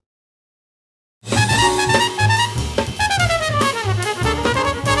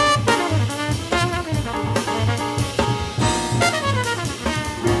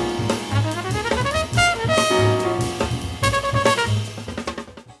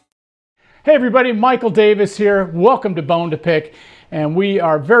Hey everybody, Michael Davis here. Welcome to Bone to Pick. And we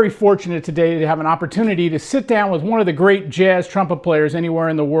are very fortunate today to have an opportunity to sit down with one of the great jazz trumpet players anywhere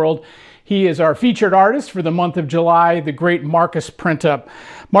in the world. He is our featured artist for the month of July, the great Marcus Printup.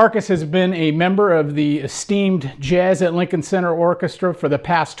 Marcus has been a member of the esteemed Jazz at Lincoln Center Orchestra for the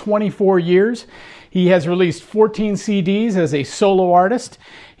past 24 years. He has released 14 CDs as a solo artist.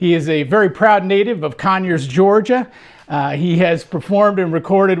 He is a very proud native of Conyers, Georgia. He has performed and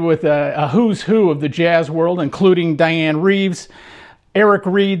recorded with a who's who of the jazz world, including Diane Reeves, Eric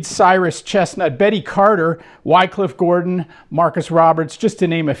Reed, Cyrus Chestnut, Betty Carter, Wycliffe Gordon, Marcus Roberts, just to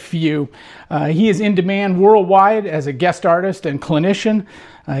name a few. He is in demand worldwide as a guest artist and clinician.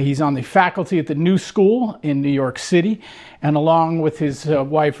 He's on the faculty at the New School in New York City. And along with his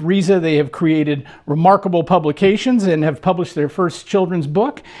wife, Riza, they have created remarkable publications and have published their first children's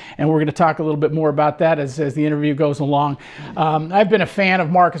book. And we're going to talk a little bit more about that as the interview goes along. I've been a fan of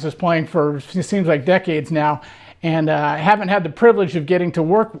Marcus's playing for, it seems like, decades now. And I haven't had the privilege of getting to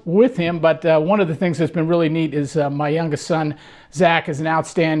work with him, but one of the things that's been really neat is my youngest son, Zach, is an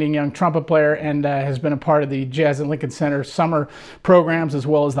outstanding young trumpet player and has been a part of the Jazz at Lincoln Center summer programs as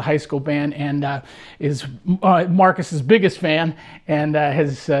well as the high school band, and is Marcus's biggest fan and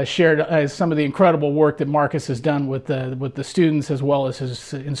has shared some of the incredible work that Marcus has done with the students as well as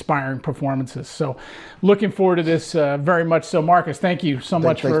his inspiring performances. So looking forward to this very much so. Marcus, thank you so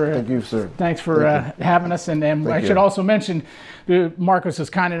much for... Thank you, sir. Thanks for having us. And I should also mention Marcus is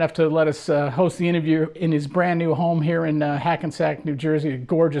kind enough to let us host the interview in his brand new home here in Hackensack, New Jersey, a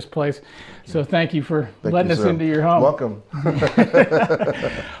gorgeous place. So thank you for letting us into your home. Welcome.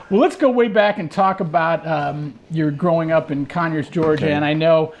 Well, let's go way back and talk about your growing up in Conyers, Georgia. Okay. And I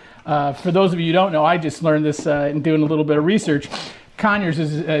know, for those of you who don't know, I just learned this in doing a little bit of research. Conyers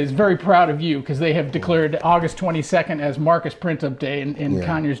is very proud of you because they have declared August 22nd as Marcus Printup Day in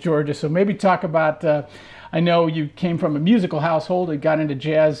Conyers, Georgia. So maybe talk about... I know you came from a musical household and got into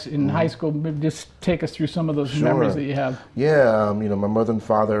jazz in high school. Maybe just take us through some of those memories that you have. Yeah, my mother and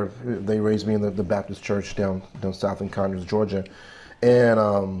father, they raised me in the Baptist church down south in Conyers, Georgia. And,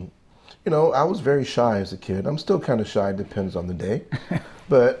 I was very shy as a kid. I'm still kind of shy, depends on the day.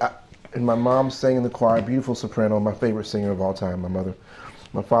 But and my mom sang in the choir, beautiful soprano, my favorite singer of all time, my mother.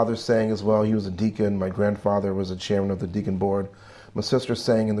 My father sang as well. He was a deacon. My grandfather was a chairman of the deacon board. My sister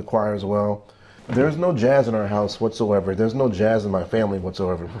sang in the choir as well. There's no jazz in our house whatsoever. There's no jazz in my family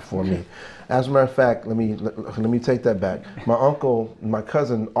whatsoever before me. As a matter of fact, let me take that back. My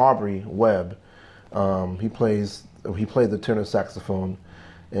cousin Aubrey Webb, he played the tenor saxophone,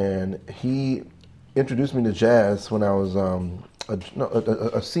 and he introduced me to jazz when I was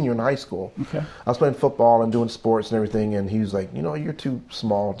a senior in high school. Okay. I was playing football and doing sports and everything, and he was like, you're too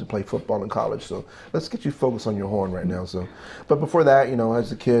small to play football in college, so let's get you focused on your horn right now. So, but before that,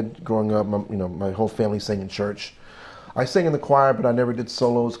 as a kid growing up, my whole family sang in church. I sang in the choir, but I never did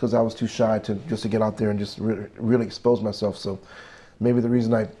solos because I was too shy to get out there and just really expose myself. So maybe the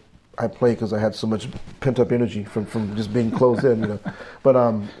reason I play because I had so much pent-up energy from just being closed in, But,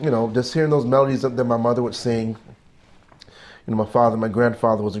 just hearing those melodies that my mother would sing. My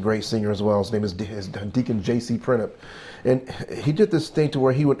grandfather was a great singer as well. His name is Deacon J.C. Printup. And he did this thing to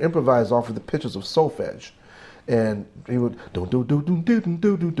where he would improvise off of the pitches of solfege. And he would he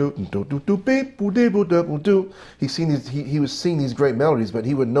was singing these great melodies, but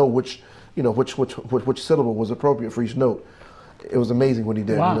he would know which syllable was appropriate for each note. It was amazing what he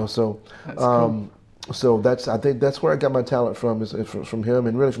did. Wow. So that's cool. So I think that's where I got my talent from, is from him,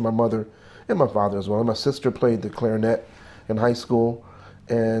 and really from my mother and my father as well. And my sister played the clarinet in high school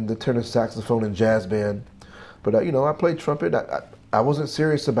and the tenor saxophone and jazz band. But I played trumpet. I wasn't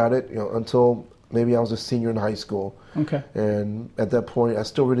serious about it until maybe I was a senior in high school. Okay. And at that point, I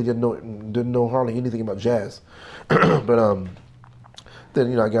still really didn't know hardly anything about jazz. But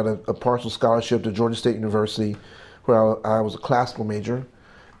then I got a partial scholarship to Georgia State University, where I was a classical major,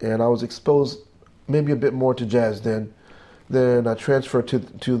 and I was exposed maybe a bit more to jazz then. Then I transferred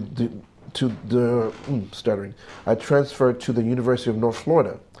I transferred to the University of North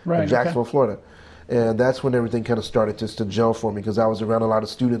Florida, in Jacksonville, Florida. And that's when everything kind of started to gel for me, because I was around a lot of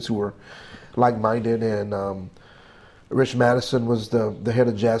students who were like-minded, and Rich Madison was the head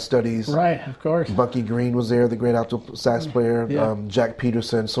of jazz studies. Right, of course. Bucky Green was there, the great alto sax player. Yeah. Jack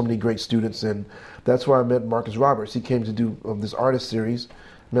Peterson, so many great students. And that's where I met Marcus Roberts. He came to do this artist series.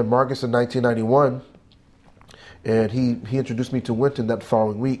 Met Marcus in 1991, and he introduced me to Wynton that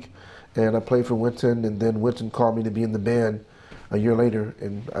following week. And I played for Wynton, and then Wynton called me to be in the band a year later,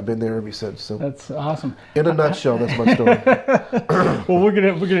 and I've been there ever since. So That's awesome. in a nutshell, that's my story. Well, we're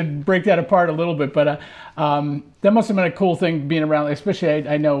gonna break that apart a little bit, but that must have been a cool thing being around. Especially,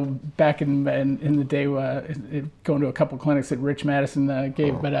 I know back in the day, going to a couple clinics that Rich Madison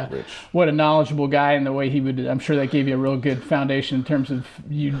gave. But Rich. what a knowledgeable guy, and the way he would. I'm sure that gave you a real good foundation in terms of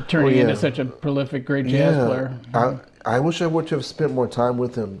you turning into such a prolific, great jazz player. I wish I would have spent more time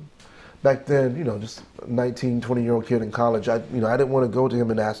with him. Back then, you know, just 19, 20-year-old kid in college, I didn't want to go to him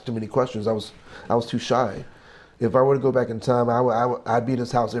and ask too many questions. I was too shy. If I were to go back in time, I'd be at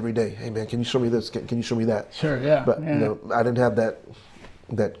his house every day. Hey man, can you show me this? Can you show me that? Sure, yeah. But you know, I didn't have that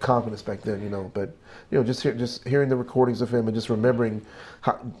confidence back then, you know. But you know, just hearing the recordings of him and just remembering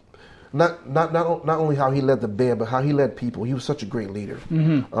how not only how he led the band, but how he led people. He was such a great leader.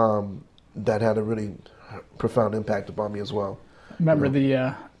 That had a really profound impact upon me as well. Remember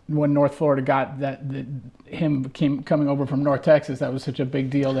the when North Florida got him coming over from North Texas, that was such a big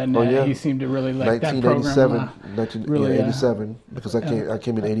deal. Then he seemed to really like that program. 1987, because I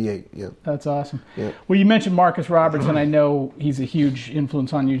came in '88. Yeah, that's awesome. Yeah. Well, you mentioned Marcus Roberts, and I know he's a huge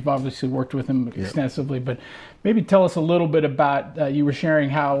influence on you. You've obviously worked with him extensively, but maybe tell us a little bit about. You were sharing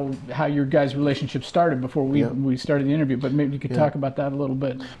how your guys' relationship started before we started the interview, but maybe you could talk about that a little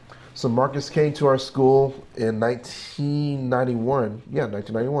bit. So Marcus came to our school in 1991. Yeah,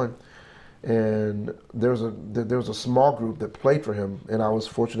 1991. And there was a small group that played for him, and I was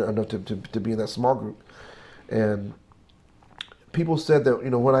fortunate enough to be in that small group. And people said that, you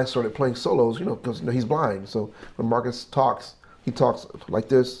know, when I started playing solos, you know, because he's blind, so when Marcus talks, he talks like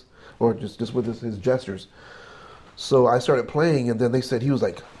this, or just with his gestures. So I started playing, and then they said he was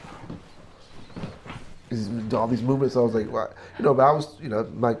like, all these movements. I was like, well, you know, but I was, you know,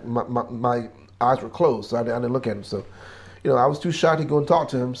 my eyes were closed, so I didn't look at him. So, you know, I was too shy to go and talk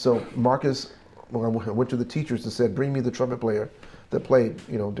to him. So Marcus, when I went to the teachers and said, bring me the trumpet player that played,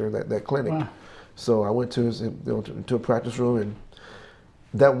 you know, during that clinic. Wow. So I went to to a practice room, and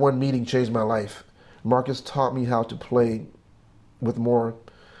that one meeting changed my life. Marcus taught me how to play with more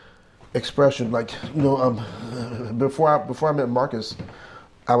expression. Like, you know, before I met Marcus,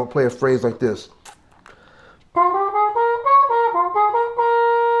 I would play a phrase like this.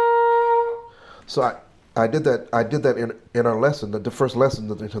 So I did that in our lesson, the first lesson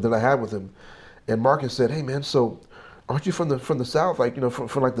that I had with him, and Marcus said, "Hey man, so aren't you from the South? Like, you know,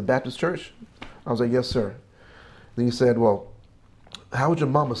 from like the Baptist church?" I was like, "Yes, sir." Then he said, "Well, how would your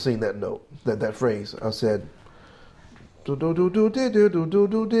mama sing that note, that phrase?" I said, "Do do do do do do do do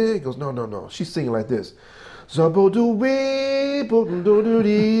do do." He goes, "No, she's singing like this." I was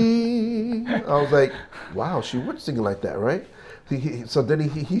like, wow, she would sing it like that, right? So then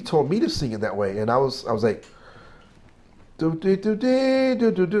he told me to sing it that way, and I was like, do do do do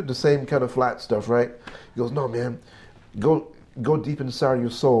do do do, the same kind of flat stuff, right? He goes, no man, go deep inside of your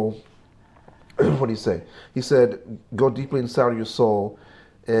soul. What did he say? He said, go deeply inside of your soul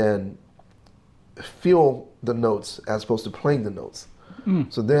and feel the notes as opposed to playing the notes.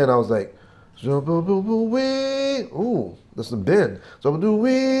 So then I was like, ooh, that's a bend. So do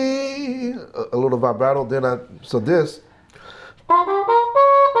we a little vibrato. Then this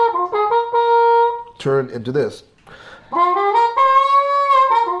turned into this.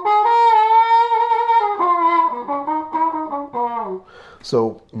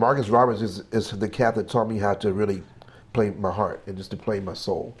 So Marcus Roberts is the cat that taught me how to really play my heart and just to play my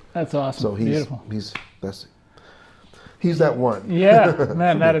soul. That's awesome. So beautiful. He's that one. Yeah,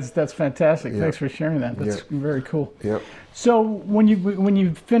 man, that's fantastic. Thanks for sharing that. That's very cool. Yep. So when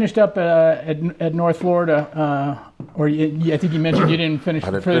you finished up at North Florida, I think you mentioned you didn't finish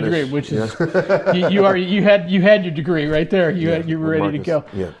for the degree, which is you had your degrry right there. You were ready to go.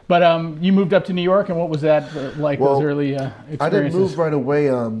 Yeah. But you moved up to New York, and what was that like? Those early experiences? I didn't move right away.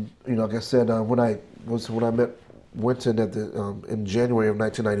 You know, like I said, when I met Wynton in January of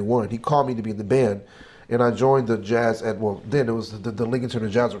 1991, he called me to be in the band. And I joined the jazz then it was the Lincoln Center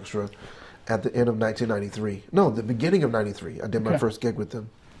Jazz Orchestra at the end of 1993. No, the beginning of 93. I did my first gig with them.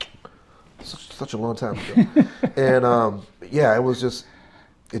 Such a long time ago. And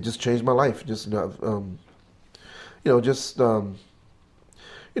it just changed my life. Just, the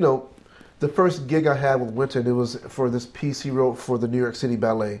first gig I had with Wynton, it was for this piece he wrote for the New York City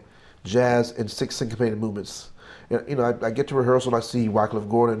Ballet, Jazz in 6 Syncopated Movements. You know, I get to rehearsal and I see Wycliffe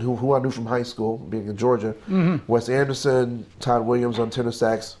Gordon, who I knew from high school, being in Georgia, Wes Anderson, Todd Williams on tenor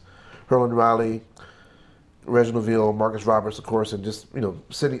sax, Herlin Riley, Reginald Veal, Marcus Roberts, of course, and just, you know,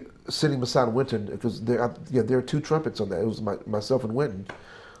 sitting beside Wynton, because there are 2 trumpets on that. It was myself and Wynton.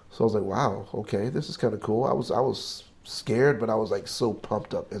 So I was like, wow, okay, this is kind of cool. I was scared, but I was like so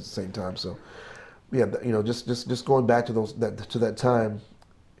pumped up at the same time. So yeah, just going back to that time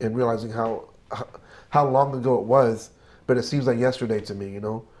and realizing how long ago it was, but it seems like yesterday to me.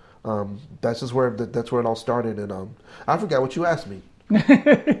 That's just where that's where it all started, and I forgot what you asked me.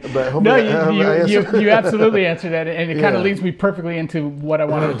 But no, you absolutely answered that, and it kind of leads me perfectly into what I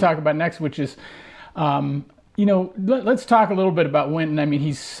wanted to talk about next, which is, let's talk a little bit about Wynton. I mean,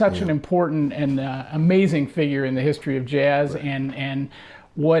 he's such an important and amazing figure in the history of jazz, and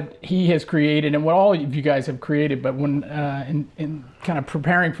what he has created and what all of you guys have created. But when in kind of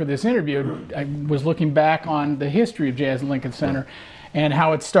preparing for this interview, I was looking back on the history of jazz at Lincoln Center. And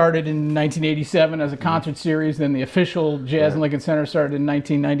how it started in 1987 as a concert series, then the official Jazz in Lincoln Center started in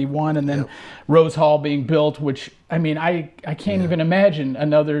 1991, and then Rose Hall being built, which, I mean, I can't even imagine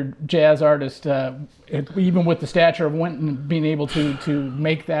another jazz artist, even with the stature of Wynton, being able to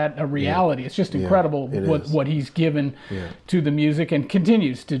make that a reality. It's just incredible what he's given to the music and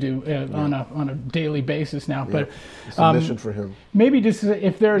continues to do on a daily basis now. But it's a mission for him. Maybe just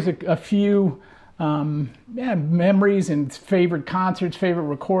if there's a few memories and favorite concerts, favorite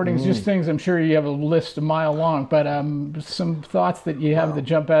recordings, just things. I'm sure you have a list a mile long, but some thoughts that you have that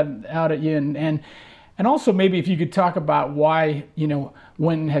jump out at you, and also maybe if you could talk about why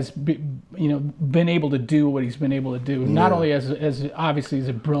Wynton has been able to do what he's been able to do, not only as obviously as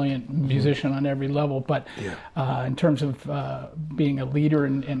a brilliant musician on every level, but in terms of being a leader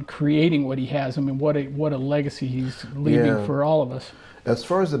and creating what he has. I mean, what a legacy he's leaving for all of us. As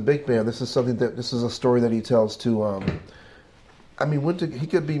far as the big band, this is a story that he tells to. I mean, he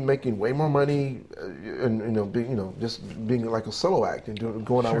could be making way more money, and just being like a solo act and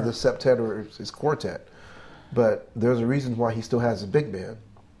going out with his septet or his quartet. But there's a reason why he still has a big band,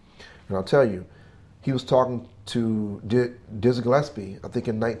 and I'll tell you. He was talking to Dizzy Gillespie, I think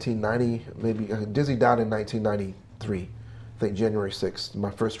in 1990, maybe. Dizzy died in 1993, I think January 6th. My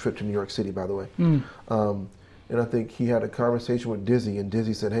first trip to New York City, by the way. And I think he had a conversation with Dizzy, and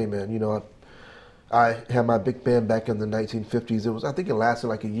Dizzy said, "Hey, man, I had my big band back in the 1950s. I think it lasted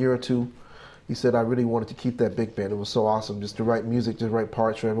like a year or two." He said, "I really wanted to keep that big band. It was so awesome, just to write music, to write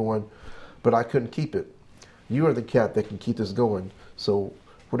parts for everyone, but I couldn't keep it. You are the cat that can keep this going. So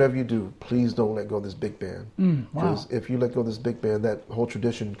whatever you do, please don't let go of this big band. Because if you let go of this big band, that whole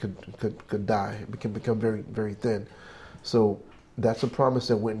tradition could die. It can become very, very thin." So that's a promise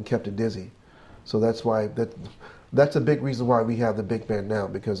that Wynton kept to Dizzy. So that's why that's a big reason why we have the big band now,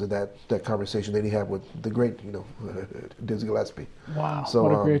 because of that conversation that he had with the great, Dizzy Gillespie. Wow, so,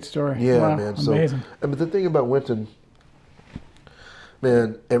 what a great story. Yeah, wow, man. Amazing. But the thing about Wynton,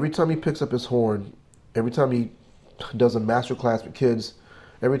 man, every time he picks up his horn, every time he does a master class with kids,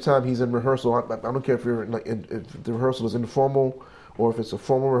 every time he's in rehearsal, I don't care if if the rehearsal is informal or if it's a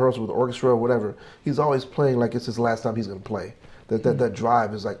formal rehearsal with the orchestra or whatever, he's always playing like it's his last time he's going to play. That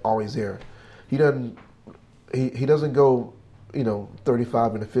drive is like always there. He doesn't go,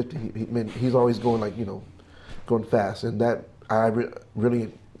 35 and a 50. He's always going going fast, and that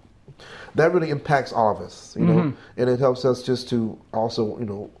really impacts all of us, and it helps us just to also,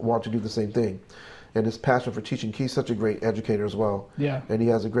 want to do the same thing. And his passion for teaching. He's such a great educator as well. Yeah. And he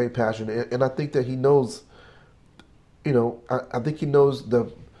has a great passion, and I think that he knows, I think he knows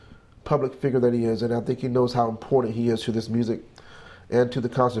the public figure that he is, and I think he knows how important he is to this music. And to the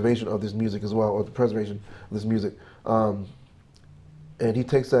conservation of this music as well, or the preservation of this music, and he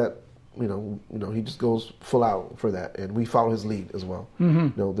takes that, he just goes full out for that, and we follow his lead as well.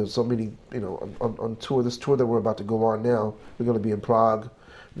 There's so many, on tour. This tour that we're about to go on now, we're going to be in Prague,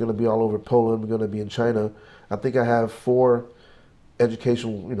 we're going to be all over Poland, we're going to be in China. I think I have 4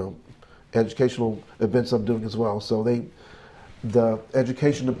 educational events I'm doing as well. So the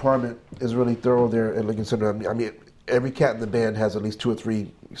education department is really thorough there at Lincoln Center. I mean. Every cat in the band has at least 2 or 3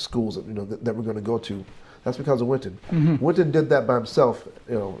 schools that we're going to go to. That's because of Wynton. Wynton did that by himself,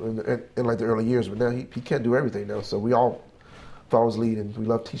 in like the early years, but now he can't do everything now. So we all follow his lead, and we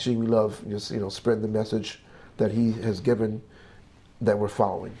love teaching. We love just spreading the message that he has given, that we're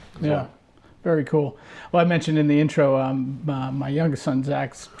following. Yeah. Very cool. Well, I mentioned in the intro, my youngest son,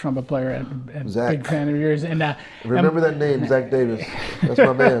 Zach's trumpet player, and Zach. Big fan of yours. And remember that name, Zach Davis. That's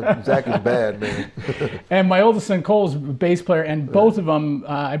my man. Zach is bad, man. And my oldest son, Cole's a bass player, and both of them,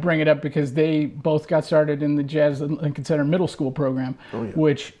 I bring it up because they both got started in the Jazz Lincoln Center middle school program,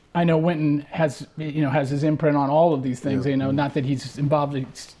 which I know Wynton has his imprint on all of these things. Not that he's involved.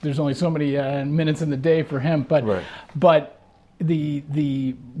 There's only so many minutes in the day for him, but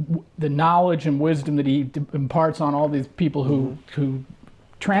the knowledge and wisdom that he imparts on all these people who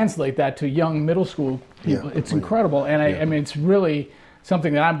translate that to young middle school people, it's incredible. And I mean, it's really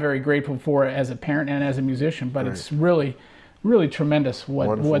something that I'm very grateful for as a parent and as a musician. But it's really really tremendous what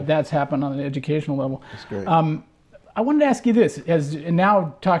Wonderful. what that's happened on an educational level. That's great. I wanted to ask you this, as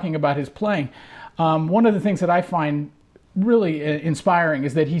now talking about his playing, one of the things that I find really inspiring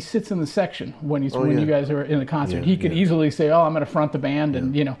is that he sits in the section when you guys are in the concert. Yeah, He could easily say, "Oh, I'm going to front the band,"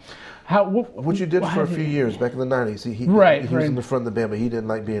 and Which you did for a few years back in the 90s. He was in the front of the band, but he didn't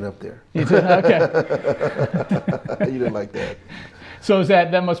like being up there. He did? Okay. He didn't like that. So is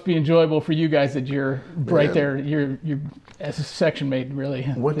that must be enjoyable for you guys that you're right there. You're as a section mate, really.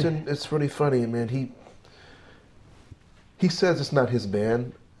 Winton, it's really funny, man. He says it's not his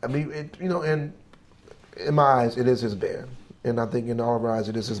band. I mean, and in my eyes, it is his band, and I think in all of our eyes,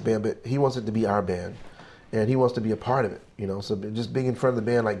 it is his band. But he wants it to be our band, and he wants to be a part of it. So just being in front of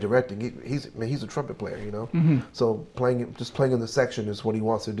the band, like directing, he's a trumpet player. So playing in the section is what he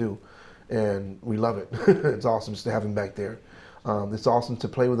wants to do, and we love it. It's awesome just to have him back there. It's awesome to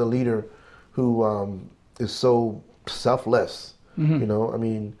play with a leader who is so selfless. I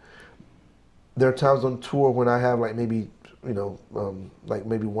mean, there are times on tour when I have like maybe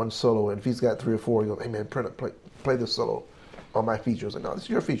maybe one solo, and if he's got 3 or 4, he goes, "Hey man, play this solo on my feature." I was like, "No, this is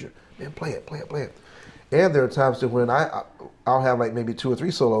your feature, man. Play it." And there are times when I'll have like maybe 2 or 3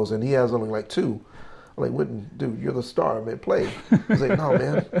 solos, and he has only like 2. I'm like, "Winton, dude, you're the star, man. Play." He's like, "No,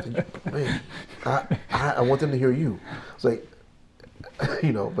 man, I want them to hear you." It's like,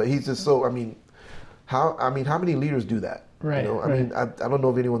 but he's just so. How many leaders do that? Right. Mean, I don't know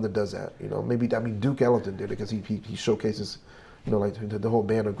of anyone that does that. Maybe Duke Ellington did it because he showcases, like the whole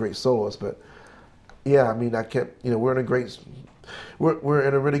band of great soloists. But yeah, I can't. We're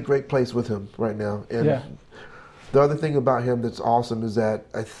in a really great place with him right now. And the other thing about him that's awesome is that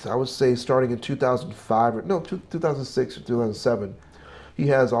I would say starting in 2006 or 2007, he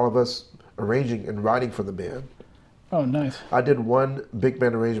has all of us arranging and writing for the band. Oh, nice. I did one big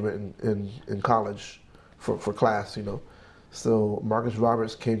band arrangement in college for class, So Marcus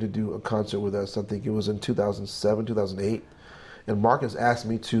Roberts came to do a concert with us. I think it was in 2007, 2008. And Marcus asked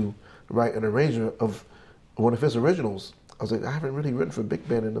me to write an arrangement of one of his originals. I was like, I haven't really written for big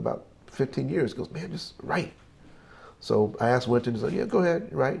band in about 15 years. He goes, "Man, just write." So I asked Winton, he's like, "Yeah, go ahead,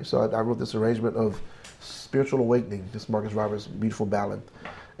 write." So I wrote this arrangement of Spiritual Awakening, this Marcus Roberts beautiful ballad.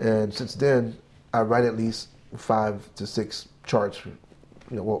 And since then, I write at least 5 to 6 charts.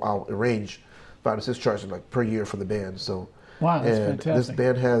 I'll arrange 5 to 6 charts like per year for the band. So, wow, that's fantastic. This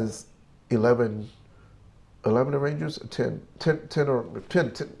band has 11 arrangers, 10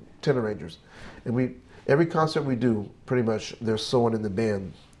 arrangers, and every concert we do, pretty much there's someone in the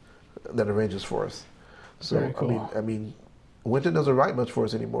band that arranges for us. So very cool. I mean, Winton doesn't write much for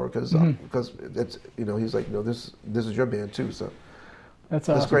us anymore because it's he's like, this is your band too. So. That's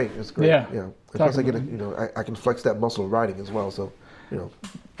awesome. It's great. It's great. Yeah. And plus, I get I can flex that muscle of writing as well. So,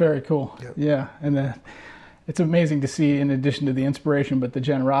 Very cool. Yeah, and it's amazing to see, in addition to the inspiration, but the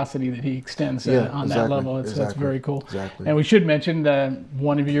generosity that he extends on that level. That's very cool. Exactly. And we should mention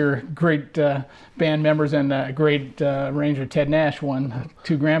one of your great band members and great arranger, Ted Nash, won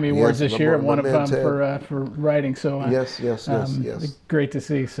 2 Grammy Awards this year, and one of them for writing. So yes. Great to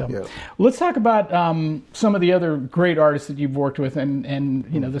see. So let's talk about some of the other great artists that you've worked with, and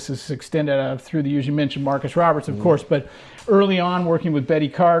this is extended through the years. You mentioned Marcus Roberts, of course, but early on working with Betty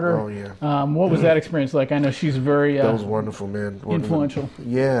Carter. Oh yeah. What was that experience like? I know she's very that was wonderful, man. Influential.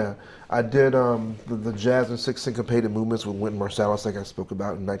 Yeah, I did the jazz and 6 syncopated movements with Wynton Marsalis, like I spoke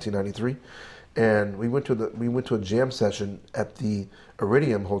about in 1993, and we went to a jam session at the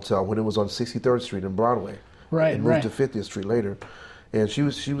Iridium Hotel when it was on 63rd Street and Broadway. Right. And moved to 50th Street later. And she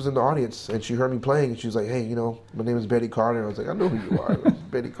was in the audience, and she heard me playing, and she was like, "Hey, my name is Betty Carter." I was like, "I know who you are,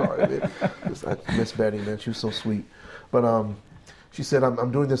 Betty Carter." Man. I miss Betty, man. She was so sweet. But she said,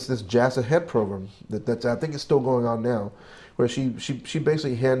 "I'm doing this Jazz Ahead program that I think is still going on now, where she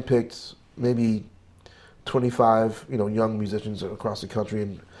basically handpicked maybe 25 young musicians across the country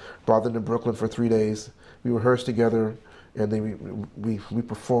and brought them to Brooklyn for 3 days. We rehearsed together, and then we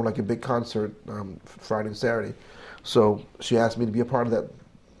performed like a big concert Friday and Saturday." So she asked me to be a part of that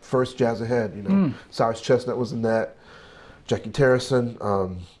first Jazz Ahead. Cyrus Chestnut was in that, Jackie Terrison.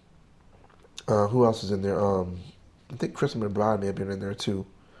 Who else is in there? I think Chris McBride may have been in there too.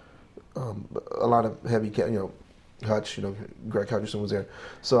 A lot of heavy, Hutch, Greg Hutcherson was there.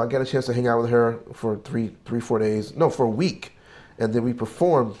 So I got a chance to hang out with her for 4 days. No, for a week, and then we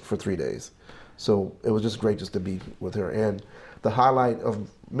performed for 3 days. So it was just great just to be with her. And the highlight of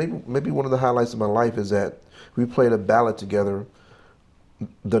maybe one of the highlights of my life is that we played a ballad together,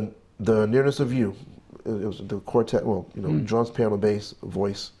 the Nearness of You. It was the quartet, drums, piano, bass,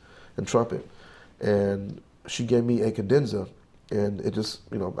 voice, and trumpet. And she gave me a cadenza, and it just,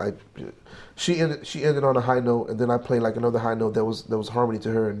 she ended on a high note, and then I played like another high note that was harmony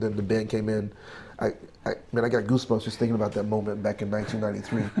to her, and then the band came in. I got goosebumps just thinking about that moment back in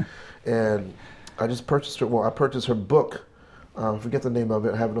 1993, and I just purchased her. Well, I purchased her book. I forget the name of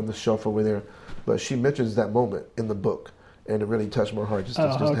it. I have it on the shelf over there, but she mentions that moment in the book, and it really touched my heart. Just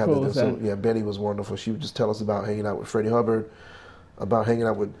to have cool that. Is So that? yeah, Betty was wonderful. She would just tell us about hanging out with Freddie Hubbard, about hanging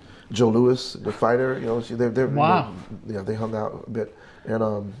out with Joe Louis, the fighter. They're Wow. They hung out a bit,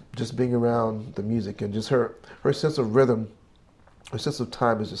 and just being around the music and just her sense of rhythm, her sense of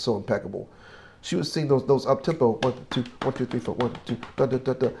time is just so impeccable. She would sing those up tempo 1 2 1 2 3 4 1 2 da da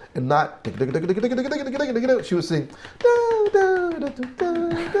da da, and not she would sing da da da da da,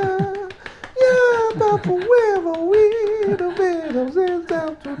 yeah, but forever we the widows is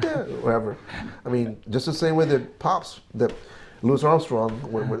down to death, whatever. I mean, just the same way that Louis Armstrong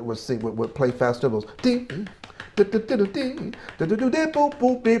would play fast tempos. As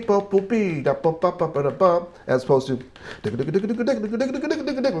opposed to,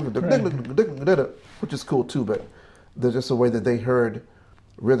 which is cool too, but there's just a way that they heard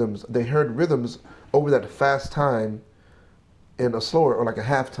rhythms. They heard rhythms over that fast time in a slower, or like a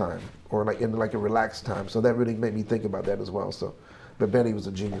half time, or like in like a relaxed time. So that really made me think about that as well. So, but Benny was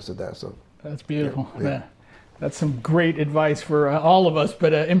a genius at that. So That's beautiful. Yeah. That's some great advice for all of us,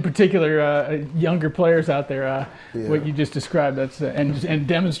 but in particular, younger players out there. What you just described, and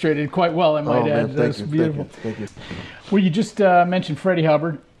demonstrated quite well, I might add. That's beautiful. Thank you. Well, you just mentioned Freddie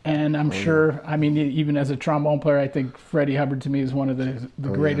Hubbard, and I'm sure, I mean, even as a trombone player, I think Freddie Hubbard to me is one of the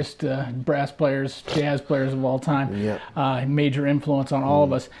greatest brass players, jazz players of all time. Yeah. Major influence on all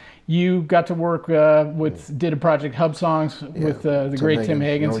of us. You got to work did a project Hub Songs with the great Tim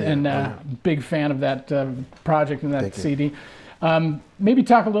Higgins, and big fan of that project and that CD. Maybe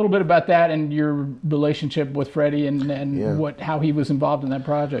talk a little bit about that and your relationship with Freddie and how he was involved in that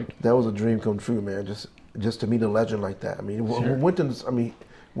project. That was a dream come true, man. Just to meet a legend like that. I mean, Wynton's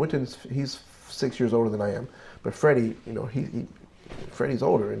he's 6 years older than I am, but Freddie, Freddie's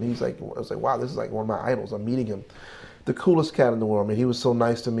older, and I was like, wow, this is like one of my idols. I'm meeting him. The coolest cat in the world. I mean, he was so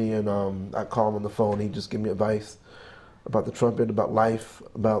nice to me, and I call him on the phone. He'd just give me advice about the trumpet, about life,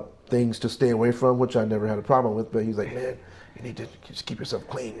 about things to stay away from, which I never had a problem with. But he's like, man, you need to just keep yourself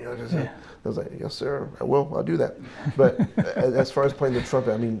clean. I was like, yes, sir, I will. I'll do that. But as far as playing the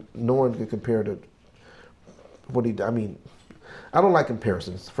trumpet, I mean, no one can compare to what he did. I mean, I don't like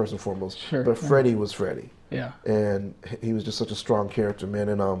comparisons, first and foremost. Sure. But Freddie was Freddie. Yeah. And he was just such a strong character, man.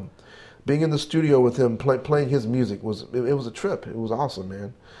 And being in the studio with him, playing his music was a trip. It was awesome,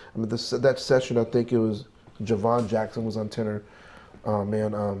 man. I mean, that session, I think it was Javon Jackson was on tenor.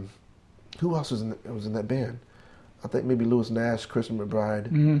 Who else was in that band? I think maybe Louis Nash, Christian McBride.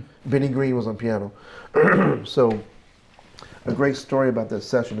 Mm-hmm. Benny Green was on piano. So a great story about that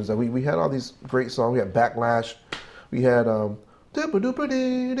session is that we had all these great songs. We had Backlash. We had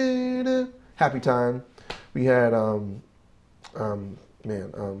Happy Time. We had on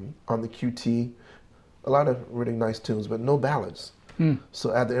the QT, a lot of really nice tunes, but no ballads.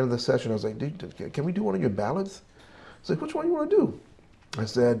 So at the end of the session, I was like, dude, can we do one of your ballads? He's like, which one you want to do? I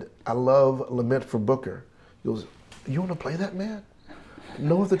said, I love Lament for Booker. He goes, you want to play that, man?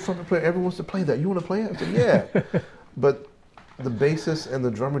 No other trumpet player ever wants to play that. You want to play it? I said, yeah. But the bassist and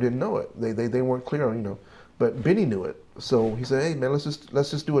the drummer didn't know it. They weren't clear on, But Benny knew it. So he said, hey, man, let's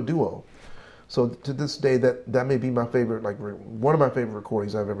just do a duo. So to this day, that may be my favorite, like one of my favorite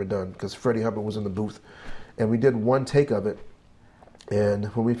recordings I've ever done, because Freddie Hubbard was in the booth, and we did one take of it. And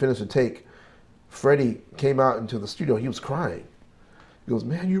when we finished the take, Freddie came out into the studio. He was crying. He goes,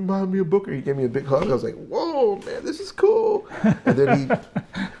 man, you remind me of Booker. He gave me a big hug. I was like, whoa, man, this is cool. And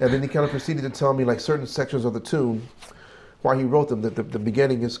then he kind of proceeded to tell me like certain sections of the tune, why he wrote them. The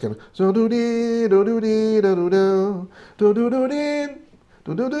beginning is kind of so do dee do do dee do do do do do do dee.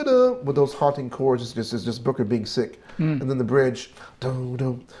 With those haunting chords, it's just Booker being sick, and then the bridge, do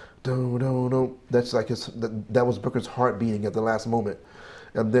do do do do. That's like that was Booker's heart beating at the last moment,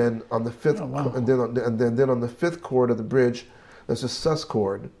 and then on the fifth, and then on the fifth chord of the bridge, there's a sus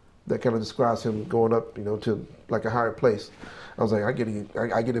chord that kind of describes him going up, to like a higher place. I was like, I get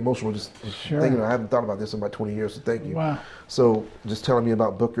emotional just thinking. I haven't thought about this in about 20 years, so thank you. Wow. So just telling me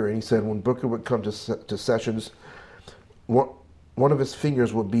about Booker, and he said when Booker would come to sessions, one of his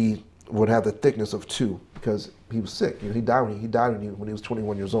fingers would have the thickness of 2 because he was sick. He died when he was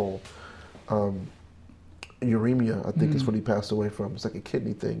 21 years old. Uremia, I think, is what he passed away from. It's like a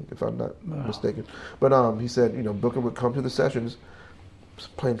kidney thing, if I'm not mistaken. But he said, Booker would come to the sessions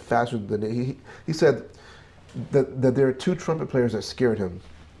playing faster than he said that there are 2 trumpet players that scared him,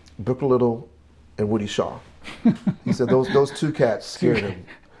 Booker Little and Woody Shaw. He said those two cats scared him.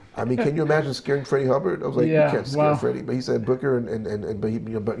 I mean, can you imagine scaring Freddie Hubbard? I was like, Yeah, you can't scare wow. Freddie. But he said Booker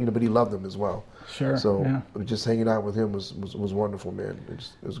but he loved them as well. Sure. So yeah. just hanging out with him was wonderful, man.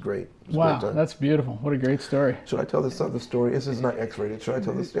 It was great. It was a Wow, great time. that's beautiful. What a great story. Should I tell this other story? This is not X-rated. Should I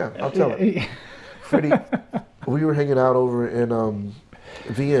tell this? Yeah, I'll tell it. Freddie, we were hanging out over in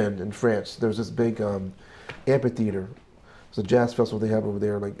Vienne in France. There's this big amphitheater. It's a jazz festival they have over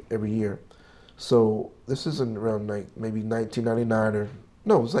there like every year. So this is in around like maybe 1999 or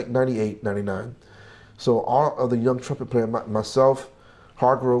no, it was like 98, 99. So all of the young trumpet players, myself,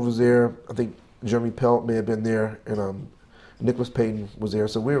 Hargrove was there. I think Jeremy Pelt may have been there, and Nicholas Payton was there.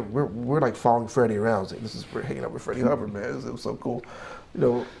 So we're like following Freddie around. Like, we're hanging out with Freddie Hubbard, man. It was so cool, you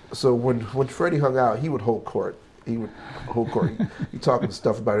know. So when Freddie hung out, he would hold court. He He talking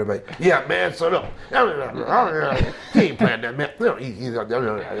stuff about everybody. Yeah, man. So no, he ain't playing that, man.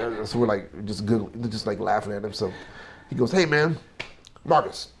 No, so we're like just like laughing at him. So he goes, "Hey, man,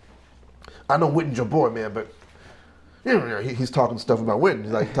 Marcus, I know Witten's your boy, man, but you know, he's talking stuff about Witten.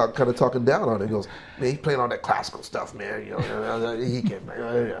 He's like kind of talking down on it. He goes, man, he's playing all that classical stuff, man. You know, he can't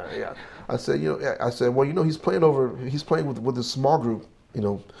play. Yeah. I said, well, you know, he's playing with this small group, you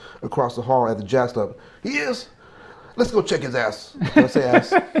know, across the hall at the jazz club. He is. Let's go check his ass. Can I say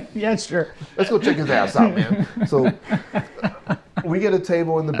ass? Yeah, sure. Let's go check his ass out, man. So we get a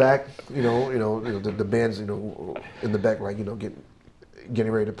table in the back, you know, the band's, you know, in the back, like, you know,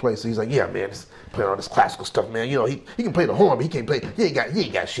 getting ready to play. So he's like, yeah, man, he's playing all this classical stuff, man. You know, he can play the horn, but he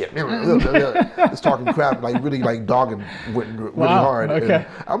ain't got shit, man. It's talking crap, like really like dogging Witten really Wow, hard. okay. And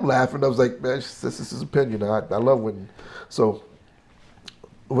I'm laughing. I was like, man, this is his opinion. I love Witten. So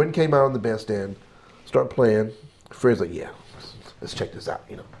Witten came out on the bandstand, started playing. Fred's like, yeah, let's check this out,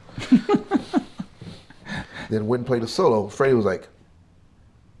 you know. Then Witten played a solo. Freddie was like,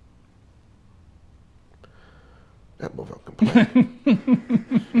 that motherfucker can play.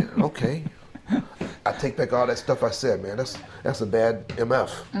 Yeah, okay. I take back all that stuff I said, man. That's a bad MF.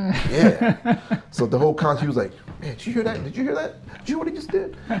 Yeah. So the whole concert, he was like, man, did you hear that? Did you hear that? Did you hear what he just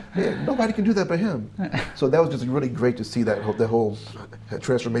did? Yeah, nobody can do that but him. So that was just really great to see that whole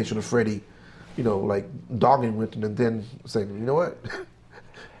transformation of Freddie, you know, like dogging Witten and then saying, you know what?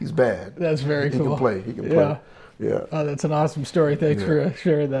 He's bad. That's very cool. He can play. He can play. Yeah. Oh, that's an awesome story. Thanks for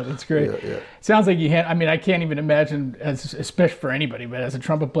sharing that. That's great. Yeah. Sounds like I mean, I can't even imagine, especially for anybody, but as a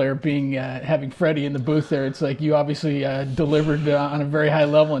trumpet player, having Freddie in the booth there, it's like you obviously delivered on a very high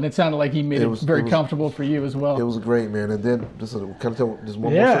level, and it sounded like he made it very comfortable for you as well. It was great, man. And then, can I tell just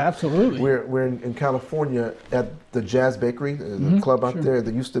one more Yeah, story? absolutely. We're in California at the Jazz Bakery, the club out there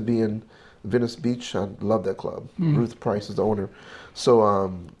that used to be in Venice Beach. I love that club. Ruth Price is the owner.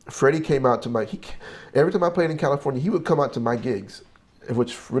 So Freddie came out to every time I played in California, he would come out to my gigs,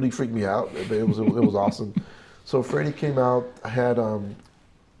 which really freaked me out. It was awesome. So Freddie came out. I had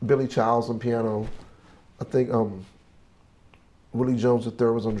Billy Childs on piano. I think Willie Jones III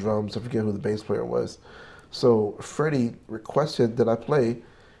was on drums. I forget who the bass player was. So Freddie requested that I play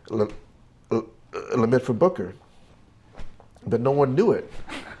Lament for Booker, but no one knew it.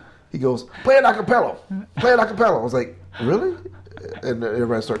 He goes, play it a cappella. Play it a cappella. I was like, really? And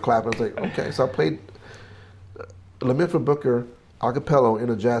everybody started clapping. I was like, okay. So I played Lament for Booker a cappella in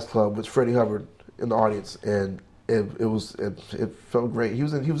a jazz club with Freddie Hubbard in the audience, and it felt great. He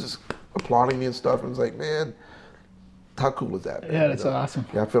was just applauding me and stuff. And I was like, man, how cool is that, man? Yeah, that's awesome.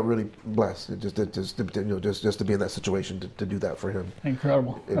 Yeah, I felt really blessed just to be in that situation to do that for him.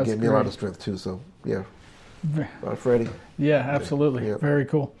 Incredible. It gave me a lot of strength too. So yeah. Freddie. Yeah, absolutely. Yeah. Very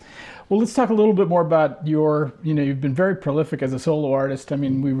cool. Well, let's talk a little bit more about you've been very prolific as a solo artist. I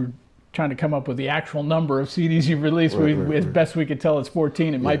mean, we were trying to come up with the actual number of CDs you've released. As best we could tell, it's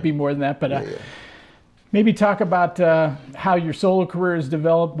 14. It might be more than that, but maybe talk about how your solo career has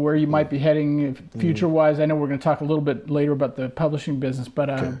developed, where you might be heading future-wise. I know we're going to talk a little bit later about the publishing business,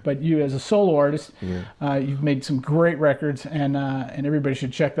 but you as a solo artist, you've made some great records, and everybody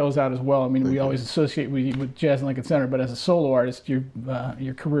should check those out as well. I mean, we always associate with Jazz Lincoln Center, but as a solo artist, your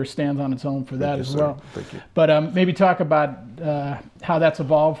career stands on its own for that as well. Thank you. But maybe talk about how that's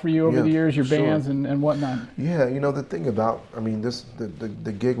evolved for you over the years, your bands and whatnot. Yeah, the thing about,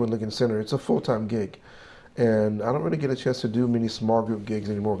 the gig with Lincoln Center, it's a full-time gig. And I don't really get a chance to do many small group gigs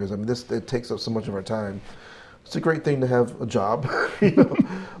anymore because it takes up so much of our time. It's a great thing to have a job,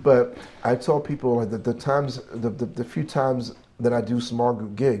 But I tell people like the few times that I do small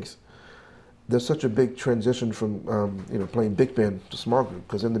group gigs, there's such a big transition from playing big band to small group.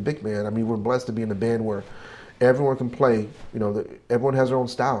 Because in the big band, we're blessed to be in a band where everyone can play. Everyone has their own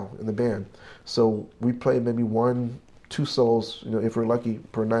style in the band. So we play maybe 1-2 solos, if we're lucky,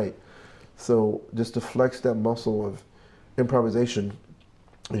 per night. So just to flex that muscle of improvisation,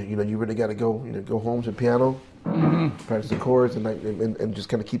 you really got to go home to the piano, practice the chords, and just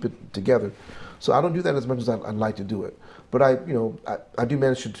kind of keep it together. So I don't do that as much as I'd like to do it, but I do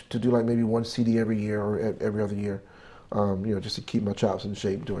manage to do like maybe one CD every year or every other year, just to keep my chops in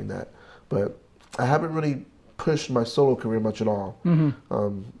shape doing that. But I haven't really pushed my solo career much at all.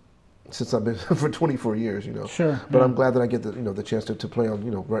 Since I've been for 24 years, Sure. But I'm glad that I get the chance to play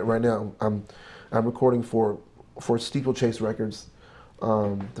on. Right now I'm recording for Steeplechase Records.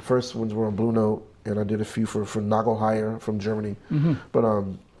 The first ones were on Blue Note, and I did a few for Nagelheier from Germany. But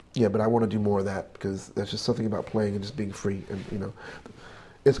but I want to do more of that because there's just something about playing and just being free. And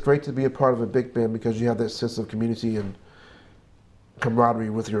it's great to be a part of a big band because you have that sense of community and camaraderie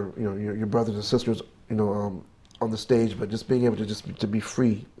with your brothers and sisters on the stage. But just being able to be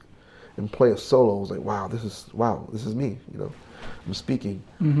free and play a solo was like, wow, this is me, I'm speaking.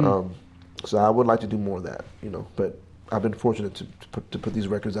 So I would like to do more of that, but I've been fortunate to put these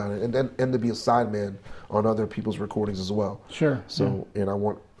records out and to be a sideman on other people's recordings as well. Sure. So, and I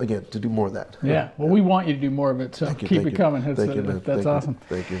want, again, to do more of that. Yeah. Well, we want you to do more of it, so keep it coming. That's awesome.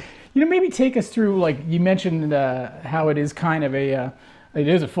 Thank you. Maybe take us through, like you mentioned, how it is kind of it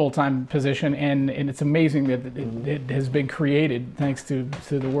is a full-time position, and it's amazing that it has been created thanks to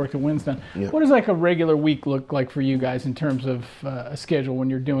the work that Wynn's done. Yeah. What does like a regular week look like for you guys in terms of a schedule when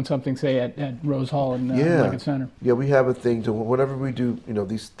you're doing something, say, at Rose Hall and Lincoln Center? Yeah, we have a thing to whenever we do,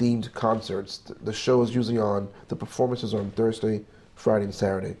 these themed concerts, the show is usually on, the performances are on Thursday, Friday, and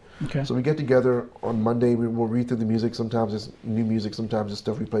Saturday. Okay. So we get together on Monday, we'll read through the music. Sometimes it's new music, sometimes it's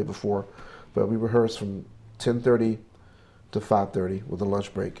stuff we played before. But we rehearse from 10:30 to 5:30 with a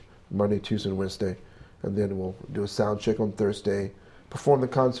lunch break, Monday, Tuesday, and Wednesday. And then we'll do a sound check on Thursday, perform the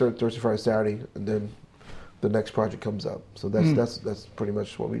concert Thursday, Friday, Saturday, and then the next project comes up. So that's pretty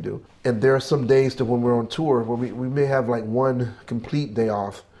much what we do. And there are some days to when we're on tour where we may have like one complete day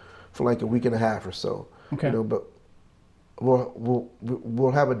off for like a week and a half or so. Okay. But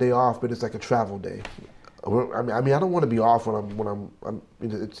we'll have a day off, but it's like a travel day. I don't want to be off when I'm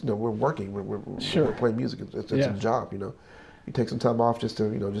we're working, we're playing music. It's a job, You take some time off just to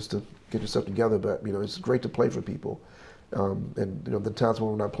get yourself together, but it's great to play for people. And the times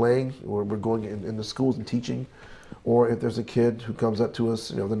when we're not playing, or we're going in the schools and teaching, or if there's a kid who comes up to us,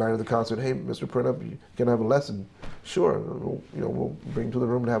 the night of the concert, hey, Mr. Printup, you can I have a lesson? Sure, we'll bring him to the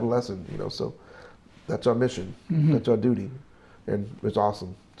room to have a lesson. So that's our mission, that's our duty, and it's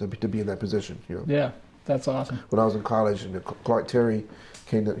awesome to be in that position. Yeah. That's awesome. When I was in college, Clark Terry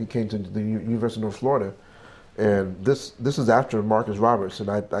came to the University of North Florida, and this is after Marcus Roberts, and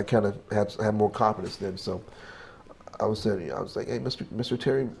I kind of had more confidence then. So I was like, hey, Mr.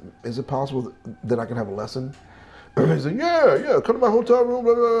 Terry, is it possible that I can have a lesson? He said, yeah, come to my hotel room,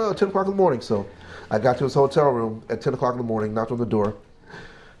 blah, blah, blah, 10 o'clock in the morning. So I got to his hotel room at 10 o'clock in the morning, knocked on the door.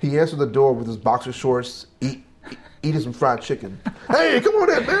 He answered the door with his boxer shorts, eating some fried chicken. Hey, come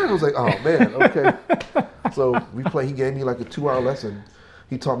on in, man. I was like, oh, man, okay. So he gave me like a 2-hour lesson.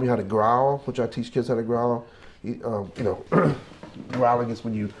 He taught me how to growl, which I teach kids how to growl. Growling is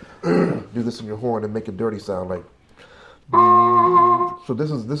when you do this in your horn and make a dirty sound, like. So this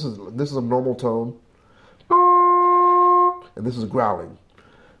is a normal tone, and this is growling.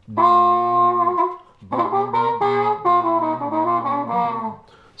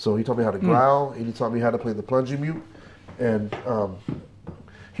 So he taught me how to growl, and he taught me how to play the plunging mute, and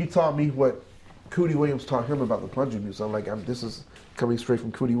he taught me what Cootie Williams taught him about the plunging mute. So I'm like, this is coming straight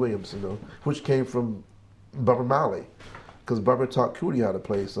from Cootie Williams, which came from Bubba Marley, because Bubba taught Cootie how to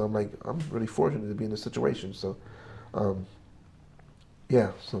play. So I'm like, I'm really fortunate to be in this situation. So, so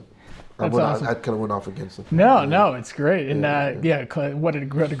awesome. I kind of went off against him. No, it's great. And what a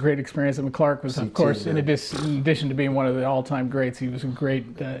great experience. I mean, Clark was, of course, in addition to being one of the all-time greats, he was a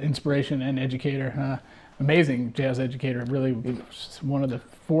great inspiration and educator. Amazing jazz educator, really one of the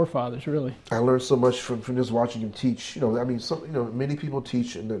forefathers, really. I learned so much from just watching him teach. Many people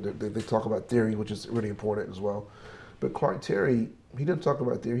teach and they talk about theory, which is really important as well. But Clark Terry, he didn't talk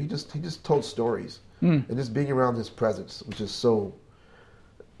about theory. He just told stories, and just being around his presence, which is so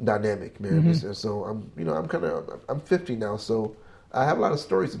dynamic, man. And so I'm 50 now, so I have a lot of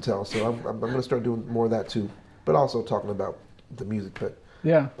stories to tell. So I'm going to start doing more of that too, but also talking about the music. But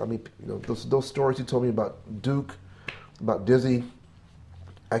yeah, I mean, those stories he told me about Duke, about Dizzy.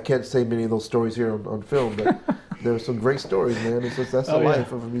 I can't say many of those stories here on film, but there are some great stories, man. It's just, that's the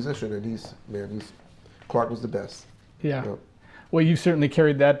life of a musician, and Clark was the best. Yeah. Well, you've certainly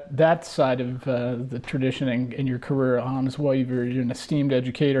carried that side of the tradition in your career on as well. You're an esteemed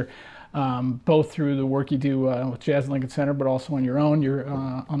educator. both through the work you do with Jazz Lincoln Center, but also on your own. You're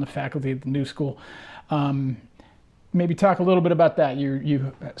on the faculty at the New School. Maybe talk a little bit about that,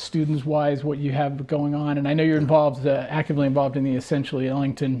 you students-wise, what you have going on. And I know you're involved, actively involved in the Essentially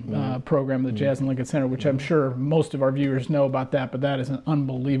Ellington program, the Jazz and Lincoln Center, which I'm sure most of our viewers know about that, but that is an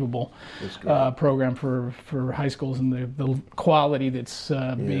unbelievable program for high schools, and the quality that's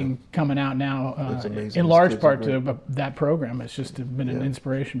being coming out now, in large part to that program. It's just been an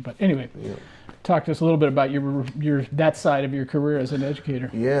inspiration. But anyway, talk to us a little bit about your that side of your career as an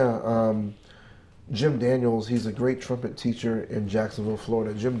educator. Yeah. Jim Daniels, he's a great trumpet teacher in Jacksonville,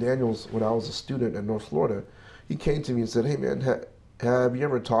 Florida. Jim Daniels, when I was a student in North Florida, he came to me and said, "Hey man, have you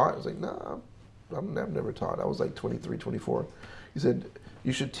ever taught?" I was like, "Nah, I've never taught." I was like 23, 24. He said,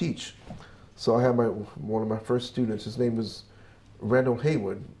 "You should teach." So I had one of my first students. His name is Randall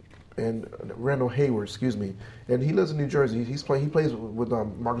Hayward, and he lives in New Jersey. He plays with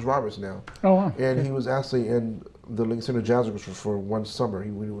Marcus Roberts now. Oh wow! And he was actually in the Lincoln Center Jazz Orchestra for one summer.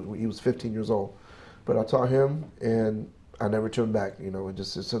 He was 15 years old. But I taught him, and I never turned back.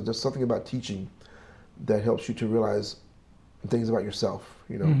 There's something about teaching that helps you to realize things about yourself.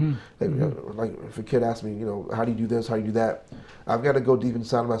 Like if a kid asks me, how do you do this? How do you do that? I've got to go deep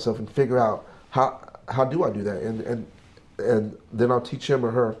inside of myself and figure out how do I do that, and then I'll teach him or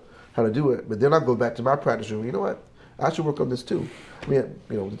her how to do it. But then I'll go back to my practice room. You know what? I should work on this too. I mean,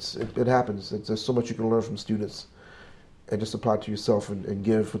 it happens. There's so much you can learn from students. And just apply it to yourself and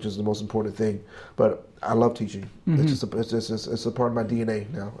give, which is the most important thing. But I love teaching. It's a part of my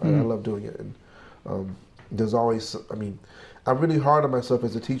DNA now. I love doing it. And there's always, I'm really hard on myself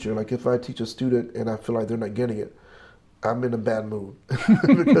as a teacher. Like if I teach a student and I feel like they're not getting it, I'm in a bad mood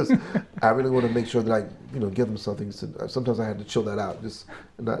because I really want to make sure that I, give them something. So sometimes I had to chill that out. That's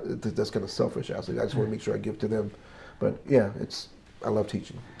kind of selfish. Actually, I just want to make sure I give to them. But yeah, I love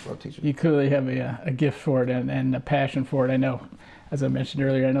teaching. You clearly have a gift for it and a passion for it. I know, as I mentioned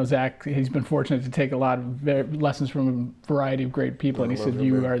earlier, I know Zach, he's been fortunate to take a lot of lessons from a variety of great people, and he said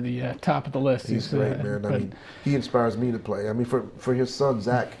you are the top of the list. He's great, man. He inspires me to play. For his son,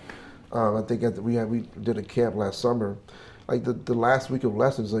 Zach, I think we did a camp last summer. Like the last week of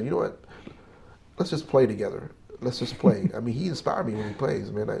lessons, like, you know what? Let's just play together. Let's just play. He inspired me when he plays,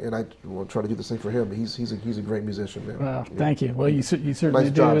 man, and I will try to do the same for him. He's a great musician, man. Well, thank you. Well, you certainly nice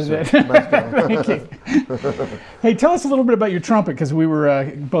do. Job, sir. Nice job. Thank you. Hey, tell us a little bit about your trumpet, because we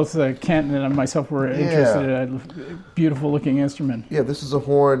were both Kent and myself were interested in a beautiful looking instrument. Yeah, this is a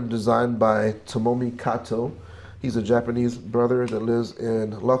horn designed by Tomomi Kato. He's a Japanese brother that lives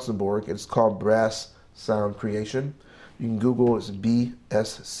in Luxembourg. It's called Brass Sound Creation. You can Google it's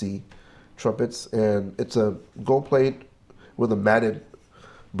BSC trumpets, and it's a gold plate with a matted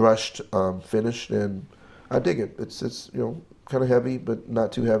brushed finish, and I dig it. It's kind of heavy but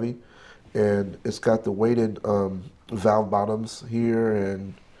not too heavy, and it's got the weighted valve bottoms here,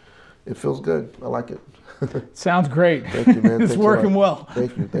 and it feels good. I like it. Sounds great. Thank you, man. It's working well.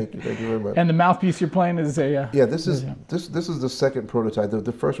 Thank you very much. And the mouthpiece you're playing is a this is the second prototype.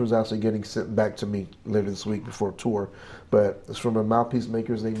 The first was actually getting sent back to me later this week before tour, but it's from a mouthpiece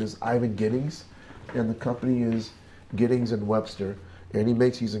maker. His name is Ivan Giddings, and the company is Giddings and Webster, and he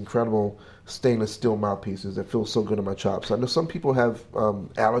makes these incredible stainless steel mouthpieces that feel so good on my chops. I know some people have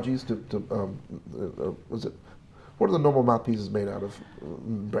allergies to what are the normal mouthpieces made out of?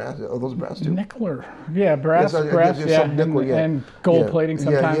 Brass? Are those brass too? Nickel, brass, some nickel, and gold plating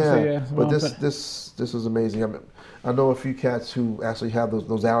sometimes. But this is amazing. I know a few cats who actually have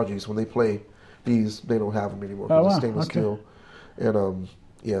those allergies when they play these. They don't have them anymore because it's stainless steel, and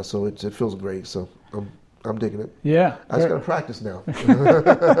so it feels great. So I'm digging it. Yeah, I just got to practice now.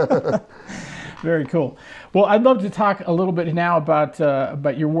 Very cool. Well, I'd love to talk a little bit now about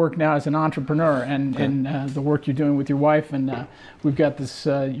your work now as an entrepreneur and the work you're doing with your wife. And we've got this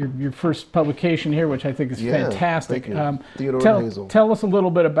your first publication here, which I think is fantastic. Thank you. Theodore and Hazel. Tell us a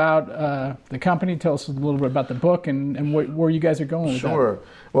little bit about the company. Tell us a little bit about the book and where you guys are going with that. Sure.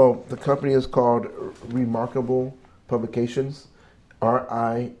 Well, the company is called Remarkable Publications,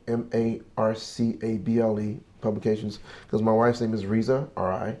 RIMARCABLE Publications, because my wife's name is Riza,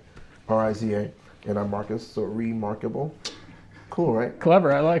 R-I-Z-A, and I'm Marcus, so Remarkable. Cool, right?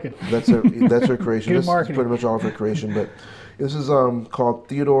 Clever, I like it. That's her creation. Good marketing. This is pretty much all of her creation, but this is called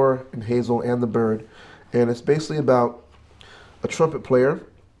Theodore and Hazel and the Bird, and it's basically about a trumpet player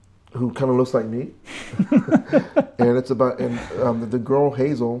who kind of looks like me, and it's about the girl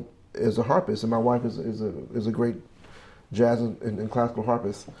Hazel is a harpist, and my wife is a great jazz and classical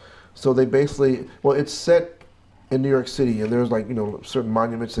harpist. So they basically, it's set in New York City, and there's certain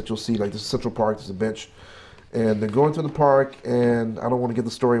monuments that you'll see, like the Central Park, there's a bench, and they're going through the park, and I don't want to give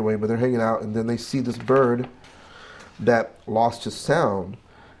the story away, but they're hanging out, and then they see this bird that lost his sound,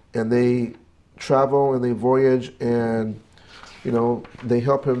 and they travel and they voyage, and they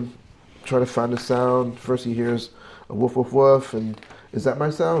help him try to find the sound. First he hears a woof woof woof, and is that my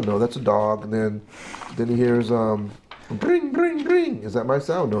sound? No, that's a dog. And then he hears bring bring bring. Is that my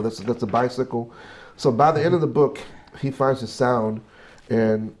sound? No, that's a bicycle. So by the end of the book, he finds his sound,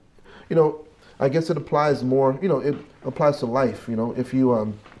 and I guess it applies more. It applies to life. If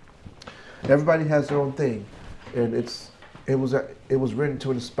you everybody has their own thing, and it was written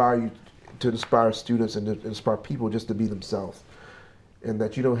to inspire you, to inspire students and to inspire people just to be themselves, and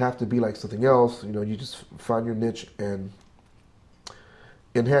that you don't have to be like something else. You just find your niche and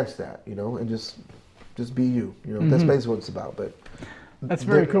enhance that. And just be you. That's basically what it's about. But that's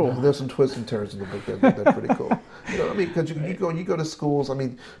very cool. There's some twists and turns in the book that's pretty cool. Because you go to schools.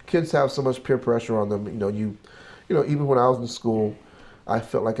 Kids have so much peer pressure on them. Even when I was in school, I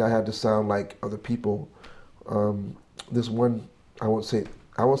felt like I had to sound like other people. This one, I won't say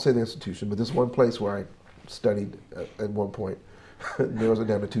the institution, but this one place where I studied at one point, there was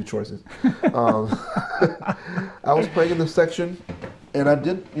down to two choices. I was playing in this section, and I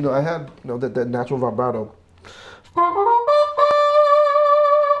did, I had that natural vibrato.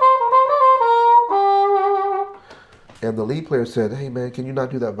 And the lead player said, "Hey man, can you not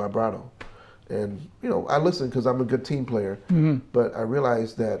do that vibrato?" And I listened because I'm a good team player, but I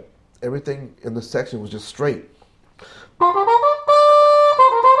realized that everything in the section was just straight.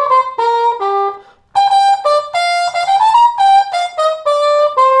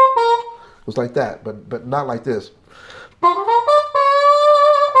 It was like that, but not like this.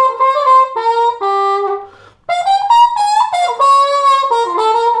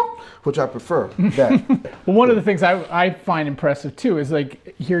 Which I prefer. That. Well, one of the things I find impressive too is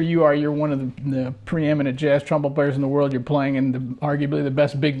like here you're one of the preeminent jazz trumpet players in the world. You're playing in arguably the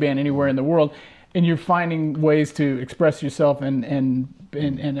best big band anywhere in the world, and you're finding ways to express yourself and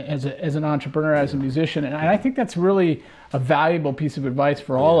as an entrepreneur, as a musician. And I think that's really a valuable piece of advice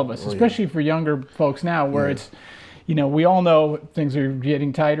for all of us, especially for younger folks now, where it's, we all know things are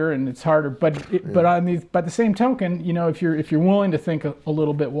getting tighter and it's harder. But by the same token, if you're willing to think a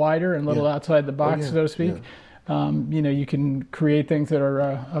little bit wider and a little outside the box, so to speak, you can create things that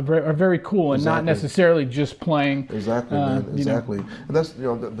are very cool and not necessarily just playing. Exactly, man. Exactly. And that's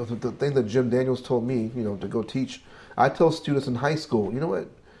the thing that Jim Daniels told me, to go teach. I tell students in high school, you know what?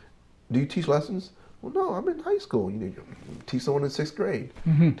 Do you teach lessons? Well, no, I'm in high school. Teach someone in 6th grade.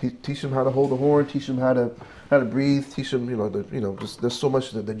 Teach them how to hold the horn. Teach them how to breathe. Teach them, just there's so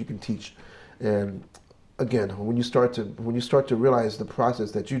much that you can teach. And again, when you start to realize the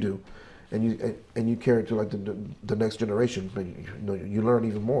process that you do, and you carry it to like the next generation, you learn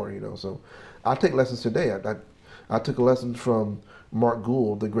even more. So I take lessons today. I took a lesson from Mark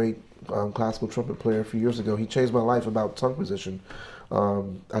Gould, the great classical trumpet player a few years ago. He changed my life about tongue position.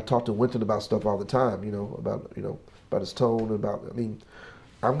 I talk to Wynton about stuff all the time, about his tone,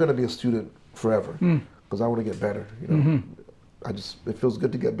 I'm going to be a student forever because I want to get better, it feels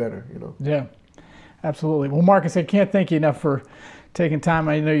good to get better, Yeah, absolutely. Well, Marcus, I can't thank you enough for taking time.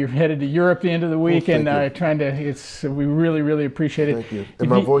 I know you're headed to Europe the end of the week, and we really, really appreciate it. Thank you. And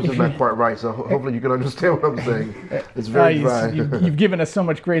my voice is not quite right, so hopefully you can understand what I'm saying. It's very dry. You've given us so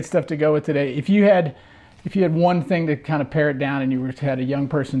much great stuff to go with today. If you had one thing to kind of pare it down, and you had a young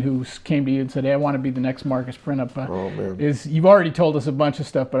person who came to you and said, "Hey, I want to be the next Marcus Printup," you've already told us a bunch of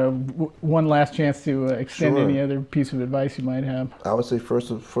stuff, but one last chance to extend any other piece of advice you might have. I would say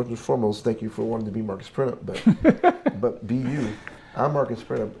first and foremost, thank you for wanting to be Marcus Printup, but be you. I'm Marcus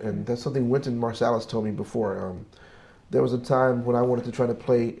Printup, and that's something Wynton Marsalis told me before. There was a time when I wanted to try to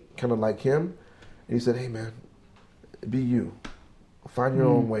play kind of like him, and he said, "Hey man, be you. Find your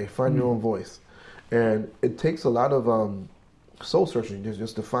own way. Find your own voice." And it takes a lot of soul searching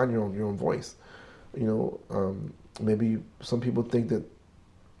just to find your own voice. Maybe some people think that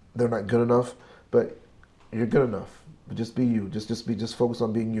they're not good enough, but you're good enough. But just be you. Just focus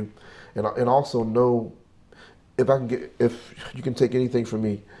on being you, and also know if you can take anything from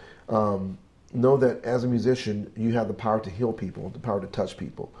me, know that as a musician you have the power to heal people, the power to touch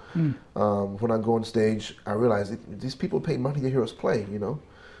people. When I go on stage, I realize these people pay money to hear us play.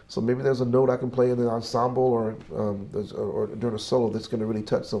 So maybe there's a note I can play in the ensemble or during a solo that's going to really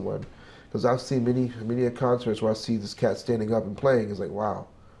touch someone. Because I've seen many concerts where I see this cat standing up and playing. It's like, wow,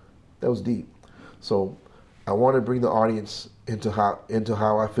 that was deep. So I want to bring the audience into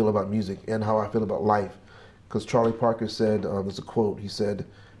how I feel about music and how I feel about life. Because Charlie Parker said, there's a quote, he said,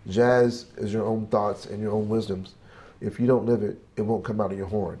 "Jazz is your own thoughts and your own wisdoms. If you don't live it, it won't come out of your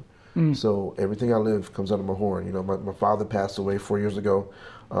horn." So everything I live comes out of my horn. You know, my father passed away 4 years ago.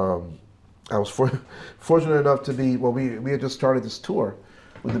 I was fortunate enough to be, well, we had just started this tour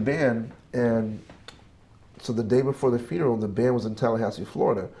with the band, and so the day before the funeral, the band was in Tallahassee,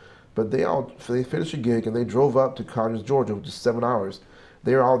 Florida. But they finished a gig and they drove up to Conyers, Georgia, which is 7 hours.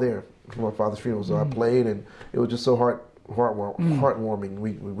 They were all there for my father's funeral. So I played, and it was just so heartwarming.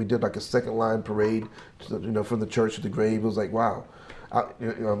 We did like a second line parade, you know, from the church to the grave. It was like, wow.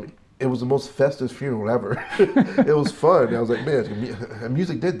 It was the most festive funeral ever. It was fun. I was like, man,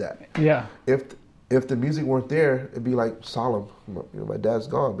 music did that. Yeah. If the music weren't there, it'd be like solemn. You know, my dad's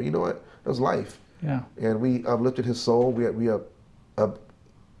gone, but you know what? That was life. Yeah. And we uplifted his soul. We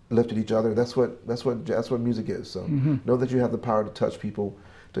uplifted each other. That's what music is. So know that you have the power to touch people,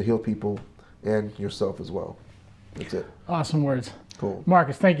 to heal people, and yourself as well. That's it. Awesome words. Cool.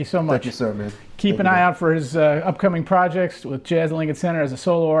 Marcus, thank you so much. Thank you, sir, man. Keep an eye out for his upcoming projects with Jazz at Lincoln Center as a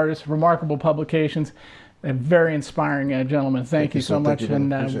solo artist. Remarkable publications. A very inspiring gentleman. Thank you so much.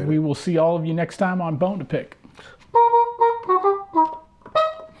 And we will see all of you next time on Bone to Pick.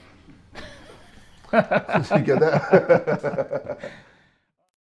 You get that?